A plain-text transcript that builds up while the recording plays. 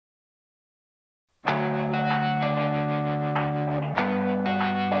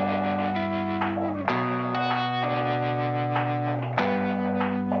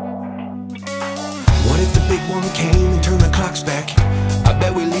one came and turned the clocks back, I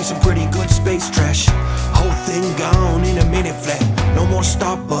bet we leave some pretty good space trash. Whole thing gone in a minute flat. No more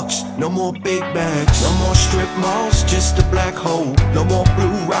Starbucks, no more Big Macs, no more strip malls, just a black hole. No more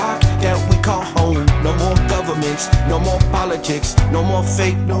blue rock that we call home. No more governments, no more politics, no more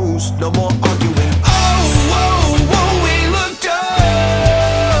fake news, no more arguing. Oh, whoa, whoa, we looked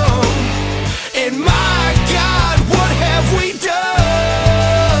up, and my God, what have we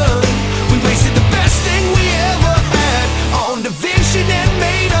done? We wasted the best thing we ever had on division and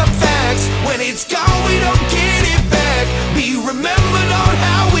made up facts. When it's gone, we don't get it back. Be remembered on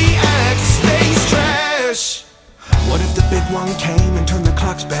how we act. Space trash. What if the big one came and turned the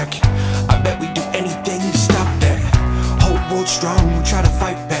clocks back? I bet we'd do anything to stop that. Whole world strong, we try to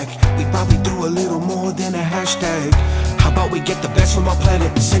fight back. We probably do a little more than a hashtag. How about we get the best from our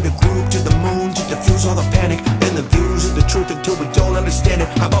planet and send a group to the moon to diffuse all the panic and the views of the truth until we don't understand it?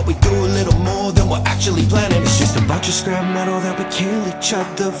 How about we do a little more than we're actually planning? It's just a bunch of scrap metal that we kill each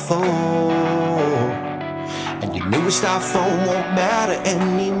other for, and your newest iPhone won't matter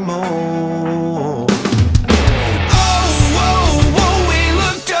anymore. Oh, whoa, whoa, we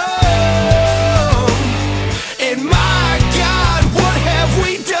looked up, and my God, what have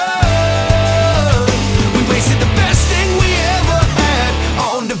we done? We wasted the best thing we ever had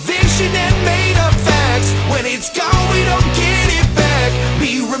on division and made up facts. When it's gone, we don't get it back.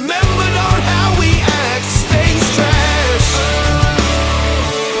 Be remembered on how we act. Space trash.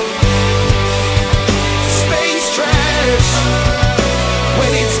 Space trash.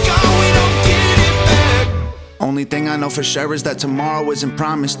 When it's gone, we don't get it back. Only thing I know for sure is that tomorrow isn't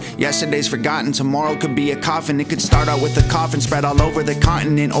promised. Yesterday's forgotten, tomorrow could be a coffin. It could start out with a coffin spread all over the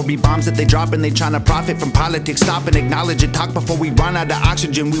continent, or be bombs that they drop and they tryna profit from politics. Stop and acknowledge it, talk before we run out of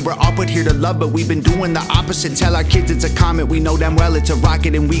oxygen. We were all put here to love, but we've been doing the opposite. Tell our kids it's a comet, we know damn well it's a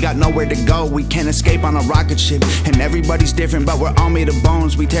rocket, and we got nowhere to go. We can't escape on a rocket ship, and everybody's different, but we're all made of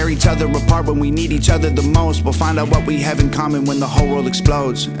bones. We tear each other apart when we need each other the most. We'll find out what we have in common when the whole world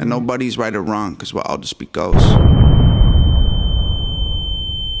explodes, and nobody's right or wrong, cause we'll all just be ghosts.